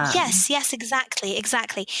 Yes,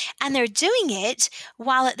 exactly. And they're doing it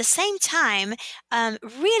while at the same time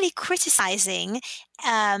really criticizing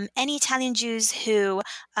any Italian Jews who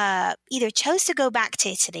either chose to go back to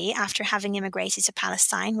Italy after having immigrated to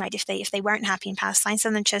Palestine, right? If they weren't happy in Palestine,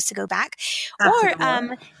 some of them chose to go back, After the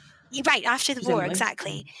war. Right, after the war,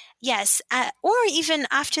 exactly. Yes, or even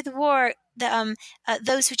after the war,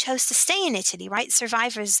 those who chose to stay in Italy, right?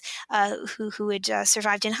 Survivors who had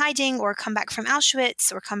survived in hiding, or come back from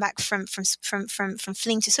Auschwitz, or come back from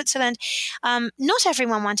fleeing to Switzerland. Not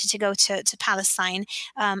everyone wanted to go to Palestine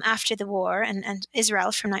after the war and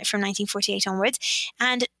Israel from 1948 onwards.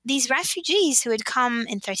 And these refugees who had come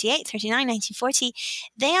in 38, 39, 1940,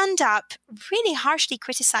 they end up really harshly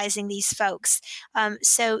criticizing these folks.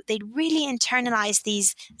 So they'd really internalized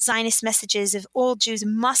these Zionist messages of all Jews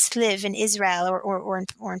must live in Israel or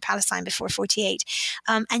in Palestine before 48.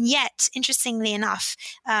 And yet, interestingly enough,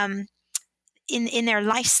 in their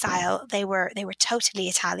lifestyle, they were totally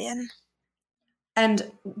Italian.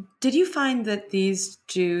 And did you find that these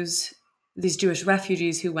Jewish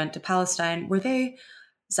refugees who went to Palestine, were they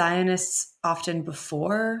Zionists often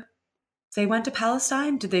before they went to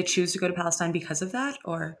Palestine? Did they choose to go to Palestine because of that,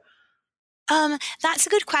 or? That's a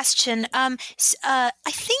good question. I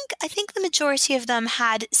think the majority of them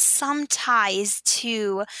had some ties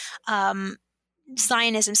to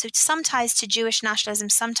Zionism, so some ties to Jewish nationalism,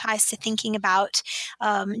 some ties to thinking about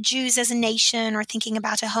Jews as a nation or thinking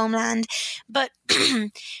about a homeland, but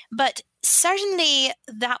but certainly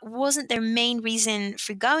that wasn't their main reason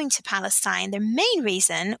for going to Palestine. Their main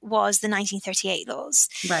reason was the 1938 laws.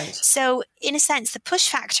 Right. So in a sense, the push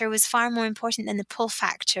factor was far more important than the pull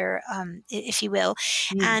factor, if you will.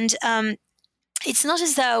 And it's not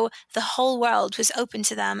as though the whole world was open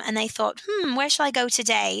to them and they thought, where shall I go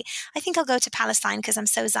today? I think I'll go to Palestine because I'm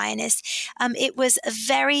so Zionist. It was a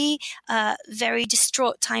very, very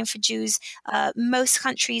distraught time for Jews. Most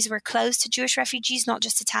countries were closed to Jewish refugees, not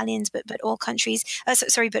just Italians, but all countries.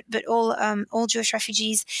 But all Jewish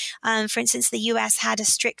refugees. For instance, the US had a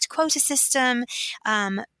strict quota system.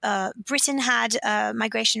 Britain had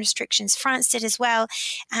migration restrictions. France did as well.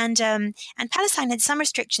 And Palestine had some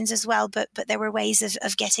restrictions as well, but there were ways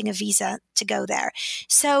of getting a visa to go there.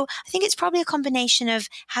 So I think it's probably a combination of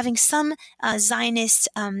having some Zionist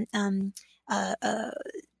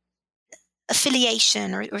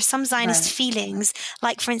affiliation or some Zionist feelings,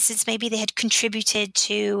 like for instance, maybe they had contributed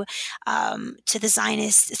to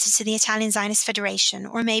the Italian Zionist Federation,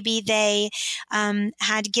 or maybe they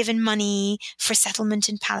had given money for settlement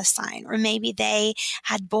in Palestine, or maybe they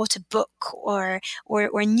had bought a book or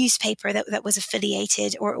a newspaper that was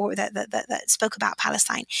affiliated or that spoke about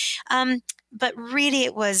Palestine. But really,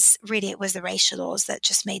 it was the racial laws that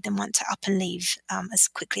just made them want to up and leave as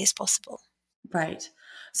quickly as possible. Right.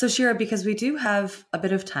 So Shira, because we do have a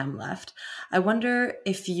bit of time left, I wonder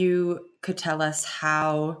if you could tell us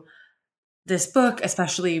how this book,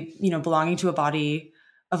 especially, belonging to a body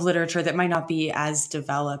of literature that might not be as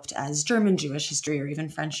developed as German Jewish history or even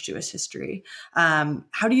French Jewish history,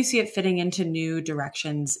 how do you see it fitting into new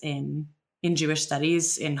directions in Jewish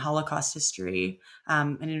studies, in Holocaust history,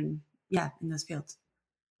 and in those fields?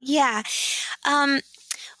 Yeah.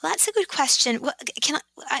 Well, that's a good question. Well,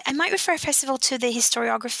 I might refer first of all to the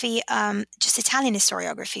historiography, just Italian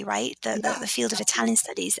historiography, right? The field of Italian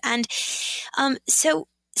studies, and so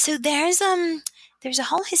there's a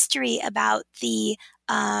whole history about the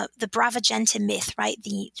Brava Gente myth, right?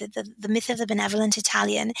 The myth of the benevolent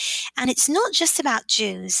Italian, and it's not just about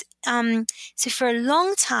Jews. So for a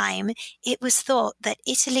long time, it was thought that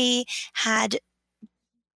Italy had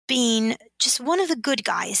been just one of the good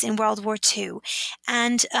guys in World War II,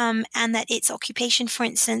 and that its occupation, for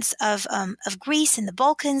instance, of Greece and the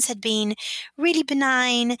Balkans had been really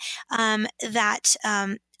benign.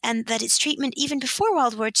 And that its treatment, even before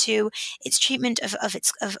World War II, its treatment of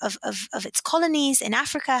its colonies in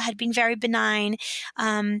Africa had been very benign,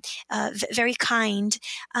 very kind.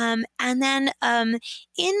 And then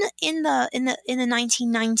in the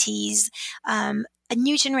 1990s. A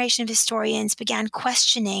new generation of historians began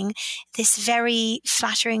questioning this very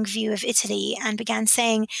flattering view of Italy and began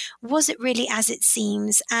saying, was it really as it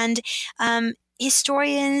seems? And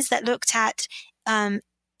historians that looked at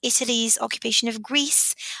Italy's occupation of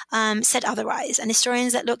Greece said otherwise, and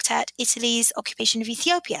historians that looked at Italy's occupation of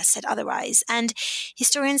Ethiopia said otherwise, and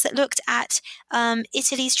historians that looked at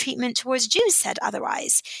Italy's treatment towards Jews said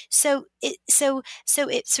otherwise. So it sort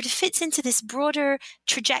of fits into this broader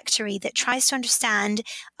trajectory that tries to understand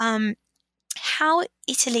how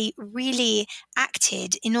Italy really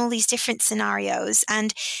acted in all these different scenarios,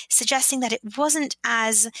 and suggesting that it wasn't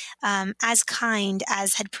as kind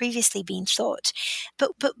as had previously been thought.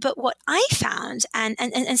 But what I found, and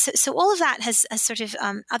so all of that has sort of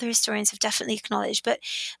other historians have definitely acknowledged. But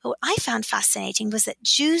what I found fascinating was that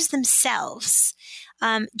Jews themselves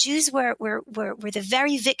Jews were the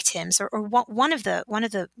very victims, or one of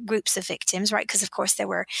the groups of victims, right? Because of course there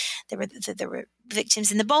were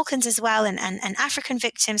victims in the Balkans as well, and African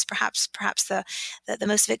victims, perhaps the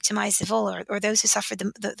most victimized of all, or those who suffered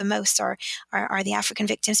the most are the African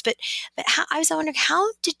victims. But I was wondering,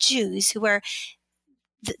 how did Jews who were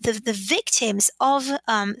the victims of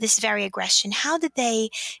this very aggression, how did they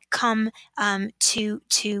come to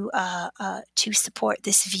support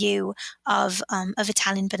this view of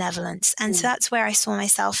Italian benevolence? And so that's where I saw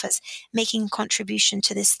myself as making a contribution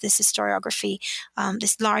to this historiography,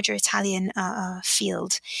 this larger Italian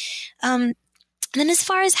field. And then, as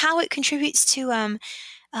far as how it contributes to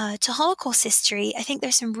Holocaust history, I think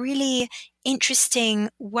there's some really interesting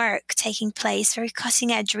work taking place, very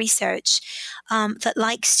cutting edge research that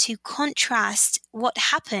likes to contrast what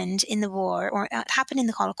happened in the war or happened in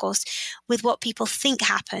the Holocaust with what people think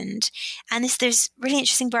happened. And there's really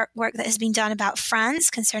interesting work that has been done about France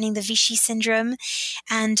concerning the Vichy syndrome,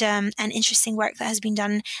 and interesting work that has been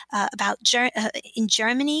done in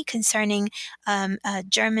Germany concerning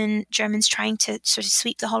Germans trying to sort of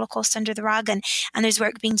sweep the Holocaust under the rug, and there's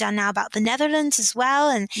work being done now about the Netherlands as well,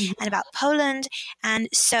 and about Poland. And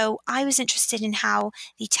so I was interested in how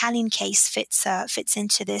the Italian case fits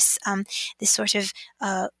into this sort of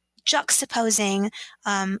juxtaposing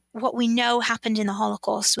what we know happened in the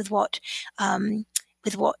Holocaust with what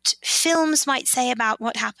films might say about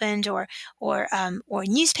what happened, or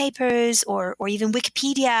newspapers, or even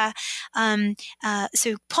Wikipedia.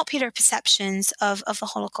 So popular perceptions of the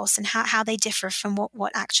Holocaust and how they differ from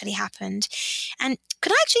what actually happened. And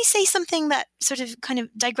could I actually say something that sort of kind of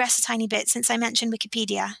digress a tiny bit, since I mentioned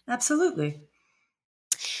Wikipedia? Absolutely.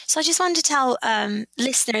 So I just wanted to tell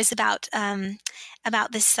listeners about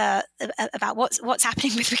this, about what's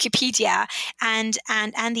happening with Wikipedia and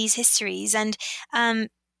these histories. And in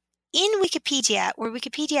Wikipedia, where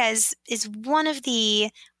Wikipedia is one of the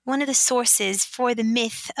sources for the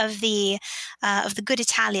myth of the good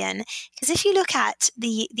Italian, because if you look at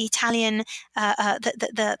the Italian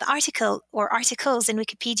the article or articles in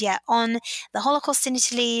Wikipedia on the Holocaust in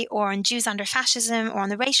Italy, or on Jews under fascism, or on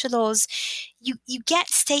the racial laws, you get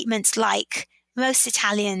statements like, most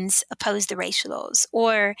Italians oppose the racial laws,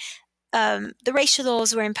 or the racial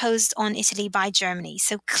laws were imposed on Italy by Germany.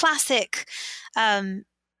 So classic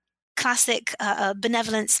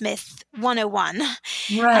benevolence myth 101.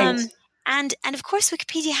 Right. And of course,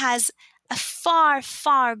 Wikipedia has a far,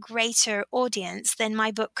 far greater audience than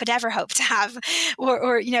my book could ever hope to have,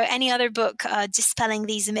 or any other book dispelling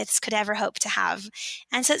these myths could ever hope to have.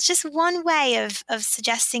 And so it's just one way of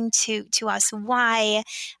suggesting to us why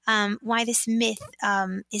this myth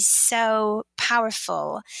is so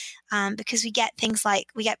powerful. Because we get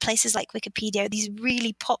places like Wikipedia, these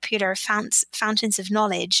really popular fountains of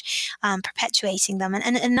knowledge, perpetuating them.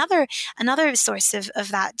 And another source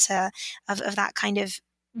of that kind of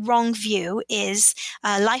wrong view is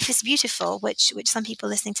Life is Beautiful, which some people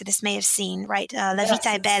listening to this may have seen, right? La Vita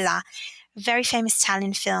è Bella, very famous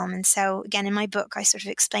Italian film. And so again, in my book, I sort of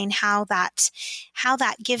explain how that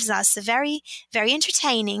gives us a very, very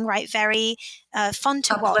entertaining, right? Very fun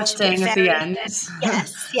to watch. Uplifting at the end.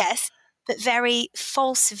 Yes, but very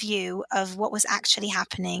false view of what was actually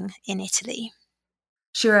happening in Italy.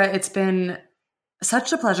 Shira, it's been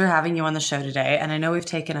such a pleasure having you on the show today. And I know we've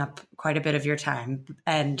taken up quite a bit of your time,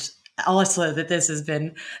 and also that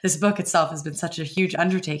this book itself has been such a huge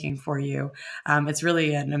undertaking for you. It's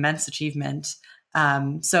really an immense achievement.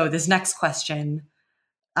 So this next question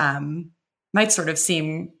might sort of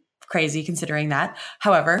seem crazy considering that.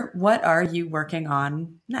 However, what are you working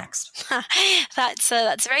on next? That's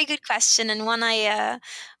a very good question, and one I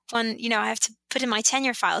have to put in my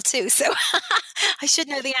tenure file too, so I should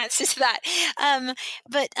know the answer to that.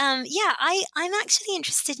 But I'm actually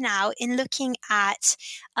interested now in looking at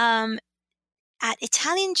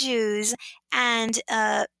Italian Jews and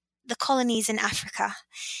the colonies in Africa,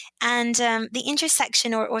 and the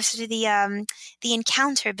intersection or sort of the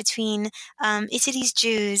encounter between Italy's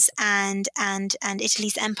Jews and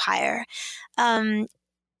Italy's empire.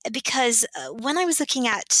 Because when I was looking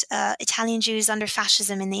at Italian Jews under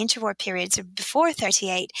fascism in the interwar periods or before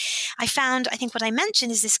 1938, I found, I think what I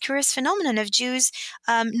mentioned is this curious phenomenon of Jews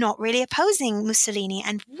not really opposing Mussolini.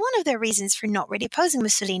 And one of their reasons for not really opposing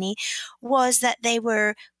Mussolini was that they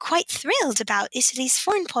were quite thrilled about Italy's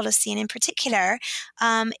foreign policy, and in particular,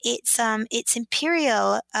 its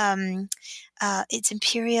imperial its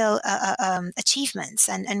imperial achievements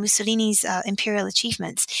and Mussolini's imperial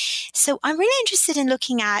achievements. So I'm really interested in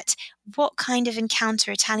looking at what kind of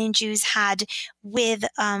encounter Italian Jews had with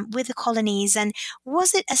the colonies, and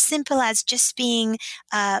was it as simple as just having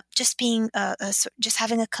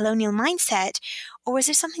a colonial mindset, or was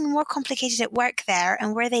there something more complicated at work there?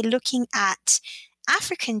 And were they looking at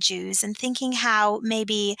African Jews and thinking how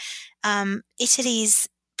maybe Italy's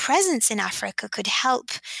presence in Africa could help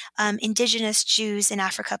indigenous Jews in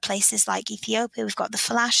Africa, places like Ethiopia? We've got the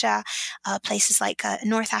Falasha, places like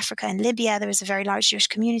North Africa and Libya. There is a very large Jewish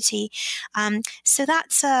community. So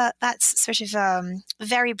that's sort of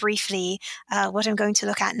very briefly what I'm going to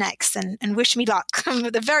look at next, and wish me luck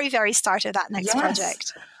at the very, very start of that next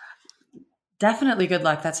project. Definitely good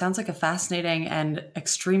luck. That sounds like a fascinating and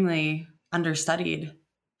extremely understudied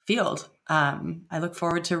field. I look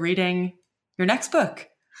forward to reading your next book.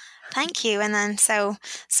 Thank you. And then so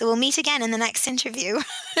we'll meet again in the next interview.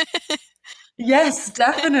 Yes,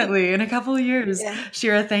 definitely. In a couple of years. Yeah.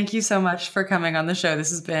 Shira, thank you so much for coming on the show.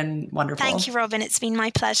 This has been wonderful. Thank you, Robin. It's been my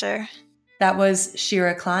pleasure. That was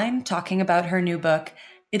Shira Klein talking about her new book,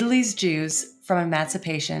 Italy's Jews, From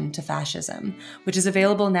Emancipation to Fascism, which is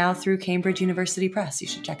available now through Cambridge University Press. You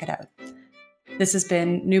should check it out. This has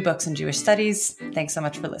been New Books in Jewish Studies. Thanks so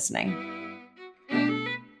much for listening.